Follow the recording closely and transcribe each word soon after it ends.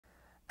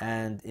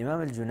And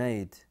Imam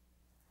al-Junayd,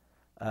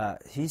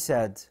 he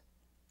said,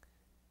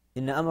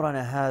 إن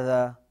أمرنا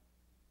هذا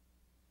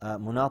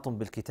مناط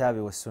بالكتاب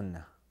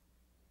والسنة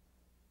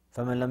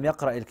فمن لم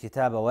يقرأ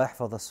الكتاب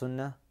ويحفظ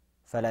السنة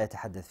فلا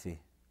يتحدث فيه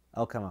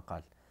أو كما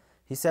قال.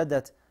 He said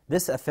that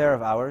this affair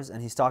of ours,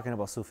 and he's talking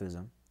about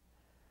Sufism,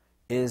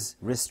 is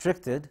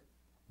restricted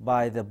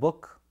by the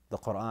book, the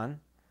Quran,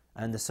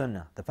 and the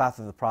Sunnah, the path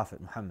of the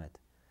Prophet Muhammad.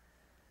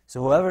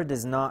 So whoever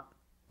does not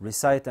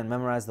recite and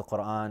memorize the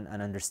Quran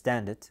and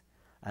understand it,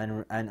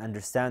 and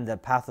understand the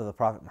path of the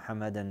Prophet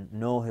Muhammad and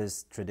know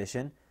his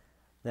tradition,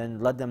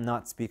 then let them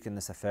not speak in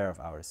this affair of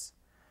ours.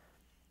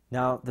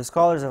 Now, the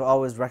scholars have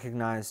always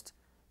recognized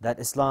that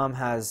Islam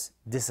has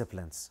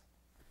disciplines.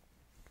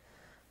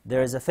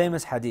 There is a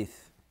famous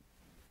hadith,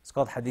 it's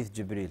called Hadith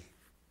Jibreel,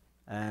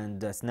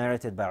 and it's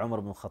narrated by Umar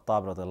ibn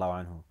Khattab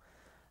radiallahu anhu,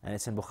 and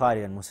it's in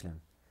Bukhari and Muslim,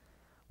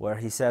 where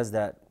he says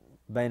that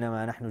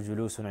بينما نحن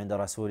جلوس عند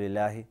رسول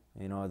الله,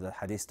 you know, the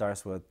hadith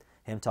starts with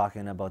him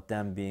talking about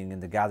them being in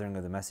the gathering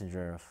of the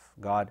Messenger of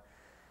God,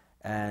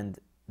 and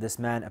this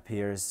man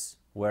appears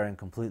wearing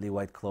completely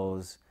white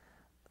clothes,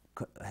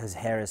 his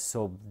hair is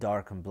so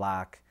dark and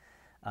black,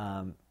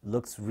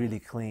 looks really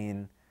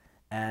clean,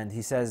 and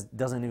he says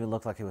doesn't even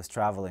look like he was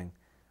traveling,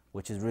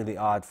 which is really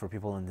odd for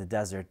people in the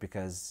desert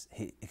because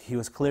he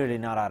was clearly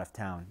not out of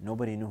town.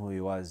 Nobody knew who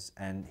he was,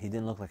 and he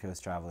didn't look like he was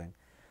traveling.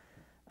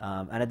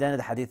 And at the end of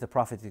the hadith, the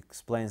Prophet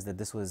explains that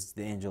this was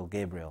the angel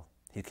Gabriel.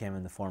 He came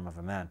in the form of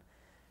a man.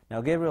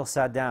 Now Gabriel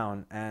sat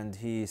down and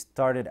he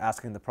started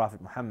asking the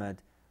Prophet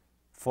Muhammad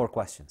 4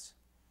 questions.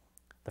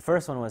 The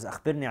first one was,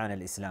 أخبرني عن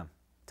الإسلام.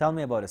 Tell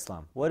me about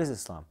Islam. What is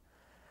Islam?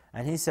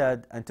 And he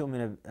said, أن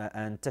تؤمن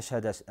أن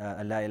تشهد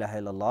أن لا إله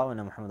إلا الله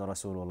وأن محمد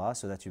رسول الله,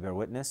 so that you bear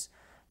witness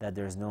that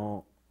there is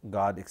no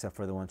God except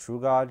for the one true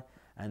God,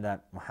 and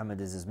that Muhammad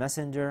is his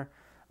messenger,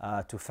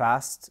 to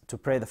fast, to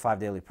pray the 5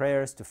 daily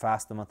prayers, to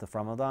fast the month of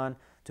Ramadan,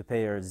 to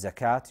pay your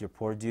zakat, your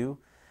poor due,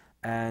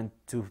 and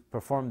to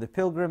perform the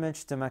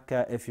pilgrimage to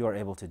Mecca if you are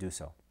able to do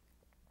so.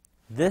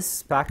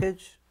 This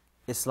package,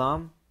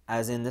 Islam,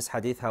 as in this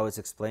hadith how it's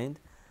explained,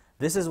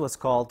 this is what's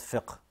called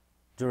fiqh,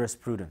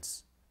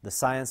 jurisprudence, the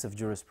science of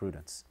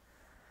jurisprudence.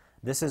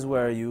 This is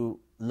where you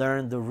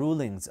learn the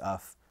rulings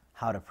of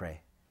how to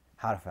pray,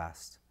 how to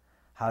fast,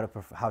 how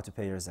to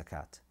pay your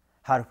zakat,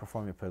 how to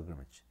perform your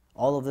pilgrimage.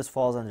 All of this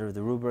falls under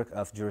the rubric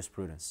of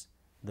jurisprudence,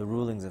 the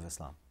rulings of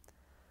Islam.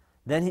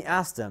 Then he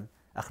asked them,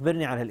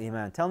 أخبرني عن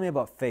الإيمان. Tell me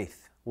about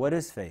faith. What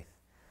is faith?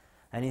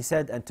 And he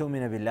said, أن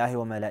تؤمن بالله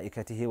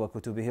وملائكته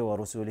وكتبه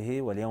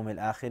ورسله واليوم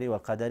الآخر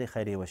والقدر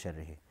خيره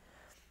وشره.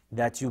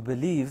 That you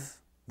believe,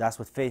 that's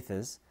what faith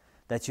is,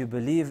 that you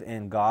believe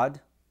in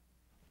God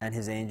and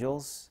His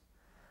angels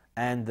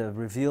and the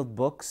revealed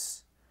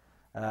books,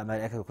 and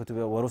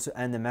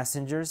the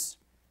messengers,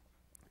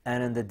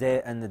 and in the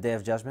day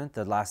of judgment,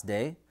 the last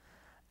day,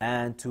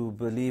 and to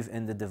believe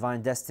in the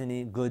divine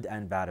destiny, good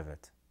and bad of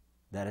it,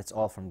 that it's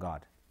all from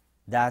God.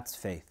 That's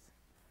faith.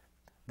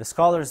 The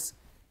scholars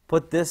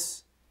put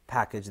this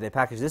package, they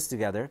package this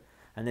together,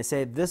 and they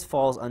say this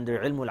falls under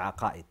ilmul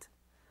aqaid.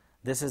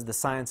 This is the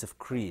science of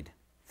creed,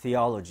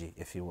 theology,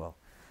 if you will.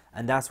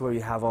 And that's where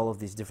you have all of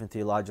these different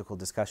theological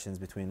discussions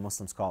between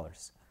Muslim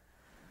scholars.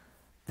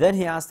 Then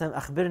he asked them,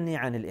 أخبرني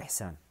عن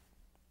الإحسان.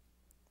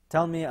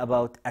 Tell me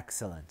about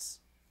excellence.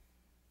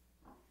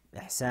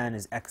 Ihsan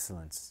is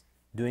excellence,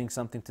 doing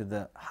something to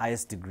the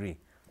highest degree.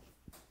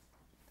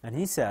 And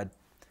he said,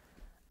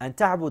 أن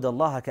تعبد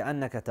الله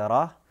كأنك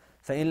تراه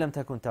فإن لم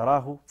تكن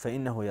تراه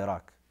فإنه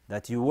يراك.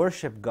 That you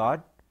worship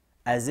God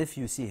as if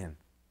you see Him.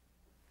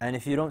 And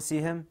if you don't see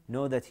Him,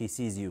 know that He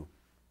sees you.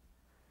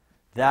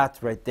 That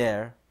right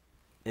there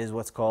is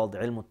what's called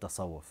ilm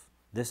al-tasawwuf.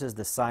 This is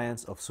the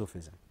science of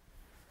Sufism.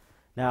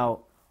 Now,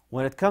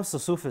 when it comes to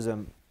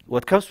Sufism,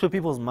 what comes to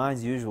people's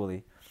minds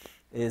usually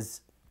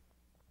is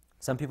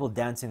some people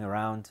dancing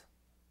around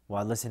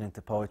while listening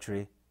to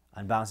poetry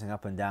and bouncing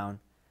up and down.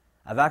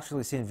 I've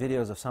actually seen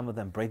videos of some of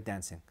them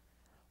breakdancing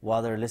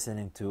while they're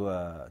listening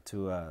to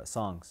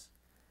songs,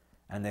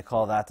 and they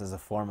call that as a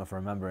form of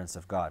remembrance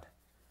of God.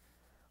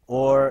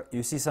 Or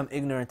you see some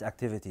ignorant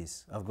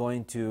activities of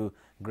going to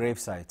grave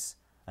sites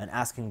and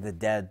asking the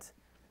dead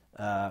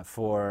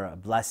for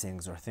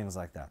blessings or things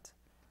like that,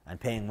 and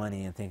paying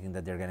money and thinking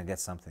that they're going to get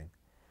something.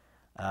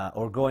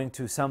 Or going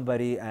to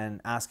somebody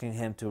and asking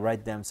him to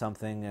write them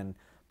something and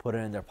put it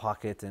in their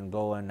pocket and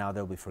go and now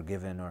they'll be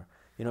forgiven, or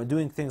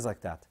doing things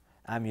like that,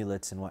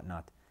 amulets and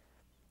whatnot.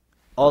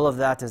 All of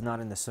that is not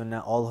in the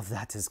Sunnah, all of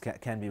that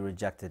can be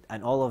rejected,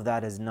 and all of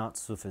that is not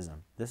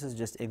Sufism. This is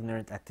just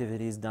ignorant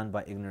activities done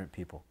by ignorant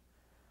people.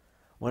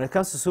 When it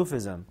comes to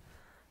Sufism,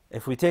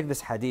 if we take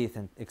this hadith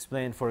and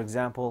explain, for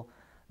example,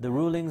 the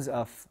rulings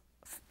of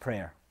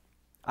prayer.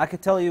 I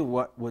could tell you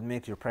what would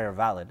make your prayer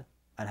valid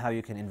and how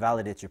you can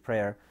invalidate your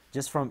prayer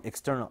just from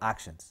external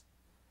actions.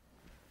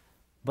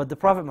 But the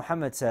Prophet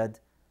Muhammad said,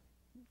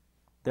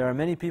 there are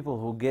many people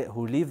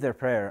who leave their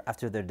prayer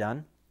after they're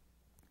done,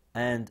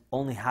 and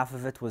only half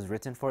of it was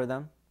written for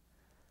them.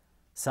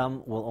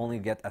 Some will only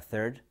get a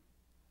third,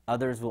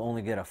 others will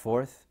only get a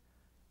fourth,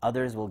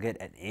 others will get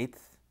an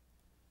eighth,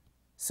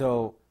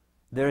 So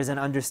there is an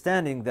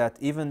understanding that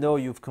even though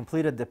you've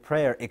completed the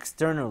prayer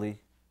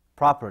externally,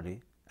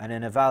 properly, and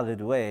in a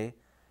valid way,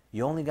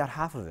 you only got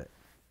half of it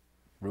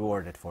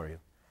rewarded for you.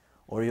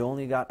 Or you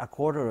only got a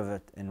quarter of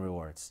it in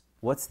rewards.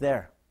 What's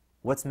there?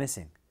 What's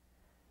missing?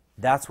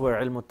 That's where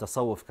ilm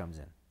al-tasawwuf comes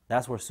in.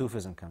 That's where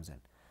Sufism comes in.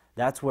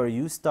 That's where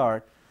you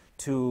start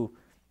to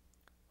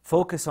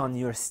focus on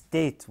your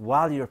state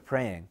while you're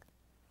praying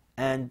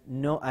and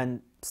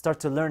start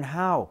to learn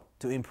how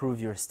to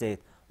improve your state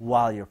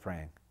while you're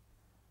praying.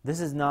 This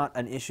is not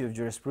an issue of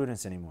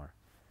jurisprudence anymore.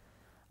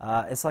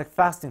 It's like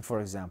fasting, for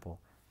example.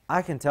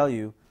 I can tell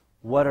you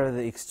what are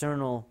the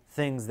external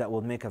things that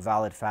will make a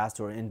valid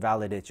fast or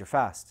invalidate your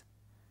fast.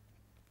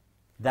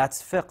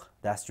 That's fiqh,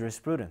 that's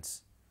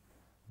jurisprudence.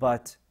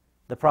 But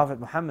the Prophet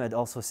Muhammad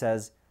also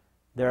says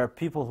there are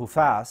people who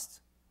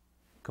fast,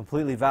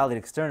 completely valid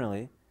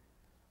externally,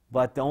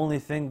 but the only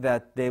thing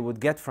that they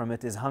would get from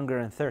it is hunger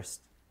and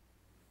thirst.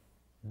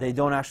 They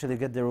don't actually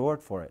get the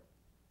reward for it.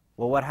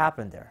 Well, what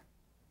happened there?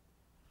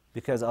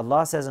 Because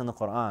Allah says in the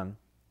Quran,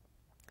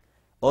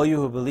 O you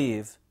who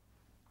believe,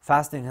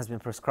 fasting has been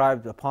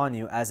prescribed upon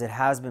you as it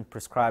has been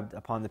prescribed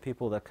upon the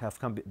people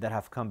that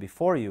have come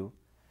before you,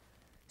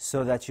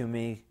 so that you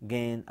may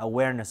gain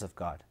awareness of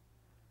God.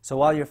 So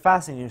while you're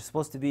fasting, you're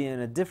supposed to be in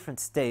a different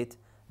state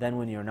than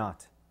when you're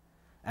not.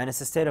 And it's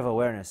a state of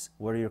awareness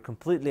where you're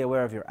completely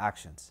aware of your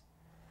actions.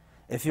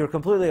 If you're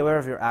completely aware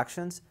of your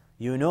actions,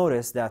 you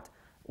notice that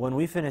when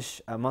we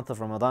finish a month of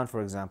Ramadan,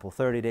 for example,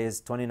 30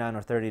 days, 29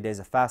 or 30 days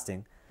of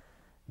fasting,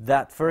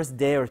 that first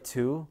day or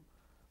two,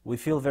 we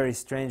feel very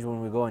strange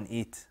when we go and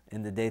eat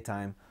in the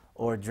daytime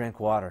or drink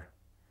water.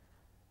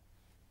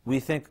 We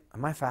think,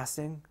 am I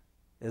fasting?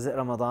 Is it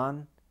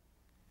Ramadan?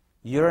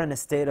 You're in a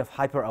state of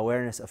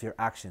hyper-awareness of your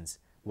actions,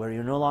 where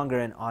you're no longer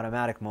in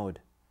automatic mode,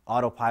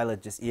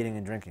 autopilot, just eating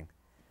and drinking.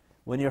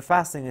 When you're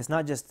fasting, it's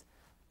not just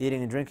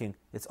eating and drinking,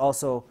 it's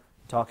also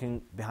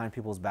talking behind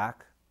people's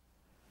back,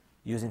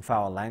 using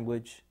foul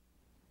language,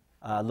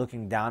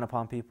 looking down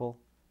upon people,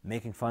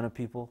 making fun of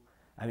people.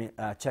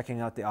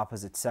 Checking out the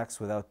opposite sex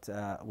without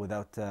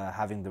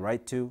having the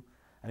right to.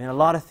 A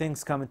lot of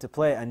things come into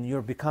play, and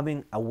you're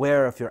becoming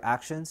aware of your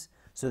actions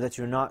so that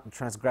you're not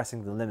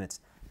transgressing the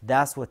limits.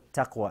 That's what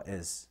taqwa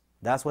is.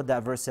 That's what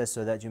that verse says,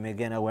 so that you may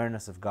gain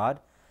awareness of God,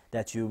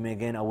 that you may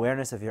gain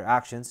awareness of your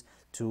actions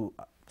to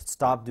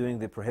stop doing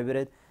the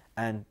prohibited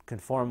and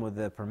conform with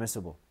the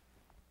permissible.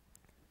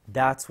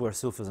 That's where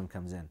Sufism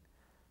comes in.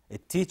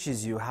 It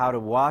teaches you how to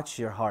watch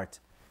your heart.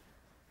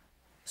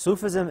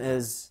 Sufism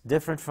is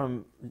different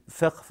from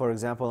fiqh, for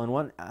example, in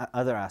one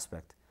other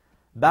aspect.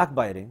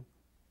 Backbiting,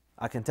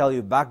 I can tell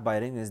you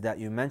backbiting is that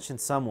you mention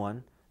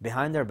someone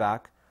behind their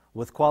back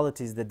with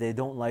qualities that they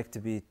don't like to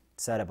be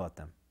said about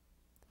them.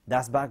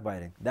 That's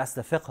backbiting. That's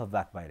the fiqh of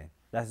backbiting.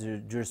 That's the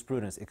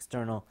jurisprudence,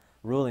 external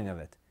ruling of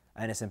it,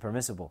 and it's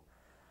impermissible.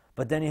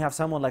 But then you have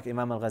someone like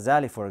Imam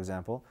al-Ghazali, for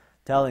example,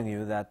 telling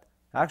you that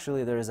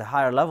actually there is a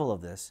higher level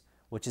of this,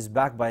 which is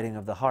backbiting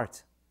of the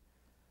heart,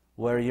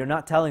 where you're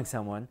not telling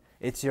someone,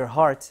 it's your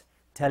heart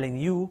telling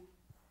you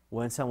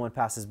when someone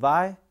passes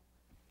by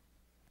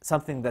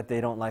something that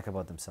they don't like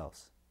about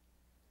themselves.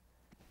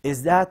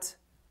 Is that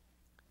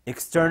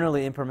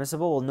externally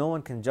impermissible? Well, no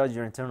one can judge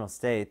your internal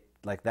state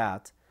like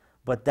that,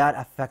 but that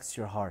affects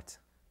your heart.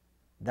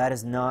 That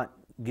is not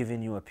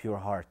giving you a pure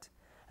heart.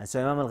 And so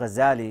Imam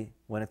al-Ghazali,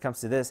 when it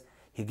comes to this,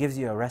 he gives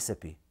you a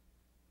recipe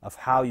of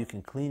how you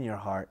can clean your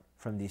heart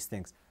from these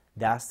things.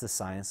 That's the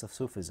science of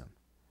Sufism.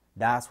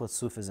 That's what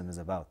Sufism is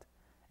about.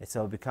 It's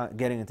about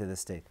getting into this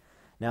state.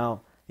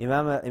 Now,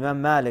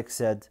 Imam Malik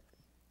said,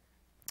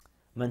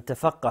 من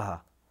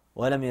تفقه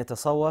ولم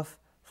يتصوف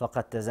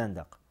فقد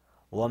تزندق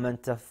ومن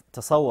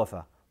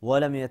تصوف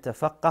ولم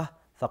يتفقه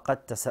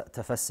فقد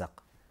تفسق.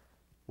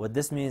 What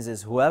this means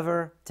is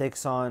whoever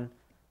takes on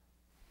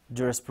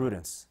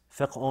jurisprudence,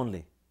 fiqh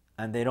only,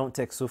 and they don't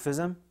take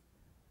Sufism,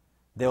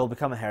 they will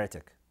become a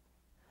heretic.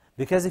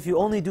 Because if you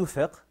only do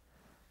fiqh,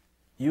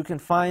 you can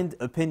find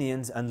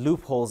opinions and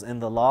loopholes in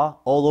the law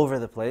all over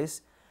the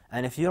place,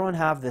 and if you don't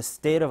have this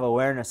state of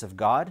awareness of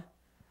God,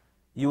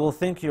 you will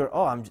think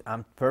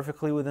I'm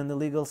perfectly within the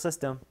legal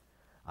system.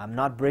 I'm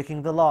not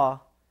breaking the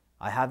law.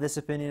 I have this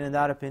opinion and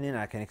that opinion.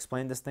 I can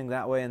explain this thing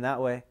that way and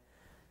that way.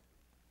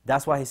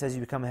 That's why he says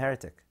you become a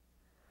heretic.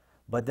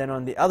 But then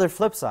on the other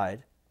flip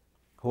side,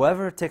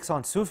 whoever takes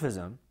on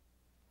Sufism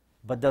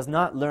but does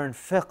not learn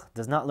fiqh,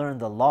 does not learn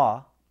the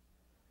law,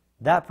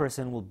 that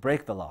person will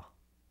break the law.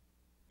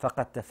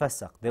 فَقَدْ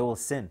تَفَسَّقْ. They will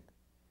sin.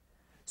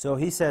 So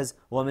he says,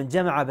 وَمَنْ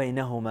جَمَعَ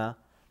بَيْنَهُمَا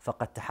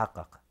فَقَدْ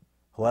تَحَقَّقْ.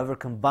 Whoever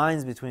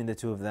combines between the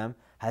two of them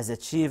has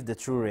achieved the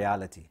true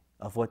reality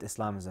of what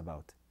Islam is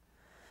about.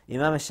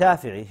 Imam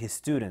al-Shafi'i, his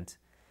student,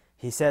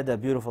 he said a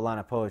beautiful line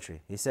of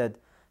poetry. He said,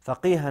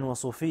 فَقِيهًا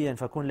وَصُوفِيًّا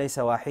فَكُنْ لَيْسَ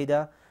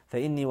وَاحِدًا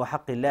فَإِنِّي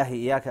وَحَقِّ اللَّهِ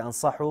إِيَّاكَ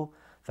أَنصَحُ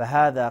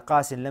فَهَذَا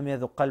قَاسٍ لَمْ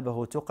يَذُقْ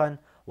قَلْبَهُ تُقًا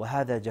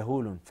وَهَذَا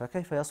جَهُولٌ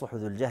فَكَيْفَ يَصْلُحُ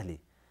ذُو الْجَهْلِ.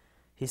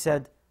 He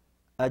said,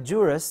 a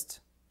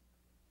jurist,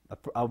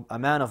 a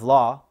man of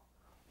law,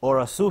 or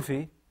a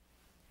Sufi,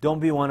 don't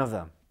be one of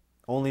them,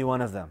 only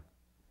one of them.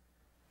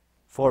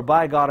 For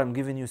by God, I'm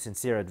giving you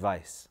sincere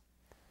advice.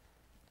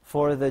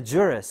 For the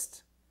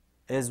jurist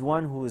is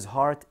one whose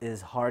heart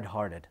is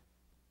hard-hearted.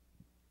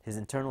 His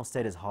internal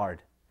state is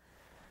hard.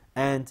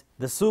 And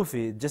the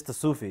Sufi, just the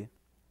Sufi,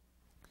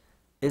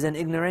 is an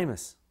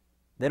ignoramus.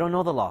 They don't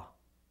know the law.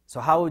 So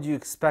how would you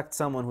expect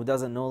someone who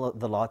doesn't know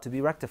the law to be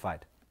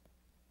rectified?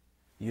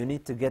 You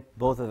need to get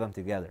both of them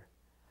together.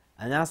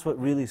 And that's what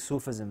really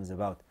Sufism is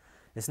about.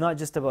 It's not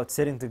just about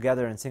sitting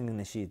together and singing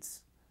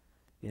nasheeds,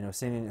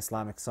 singing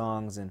Islamic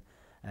songs and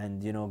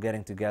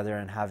getting together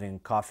and having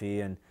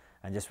coffee and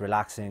just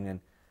relaxing. And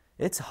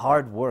it's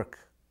hard work.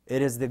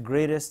 It is the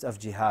greatest of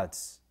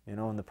jihads.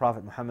 When the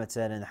Prophet Muhammad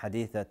said in the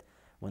hadith that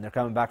when they're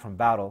coming back from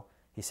battle,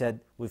 he said,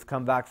 we've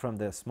come back from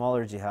the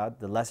smaller jihad,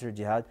 the lesser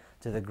jihad,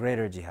 to the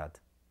greater jihad.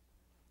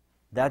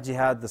 That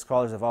jihad, the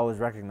scholars have always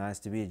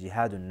recognized to be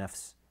jihadun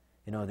nafs,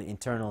 the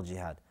internal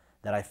jihad.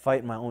 That I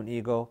fight my own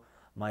ego,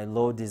 my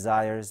low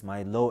desires,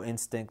 my low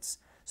instincts,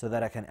 so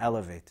that I can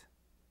elevate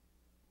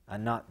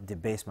and not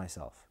debase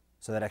myself,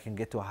 so that I can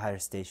get to a higher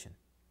station.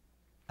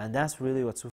 And that's really what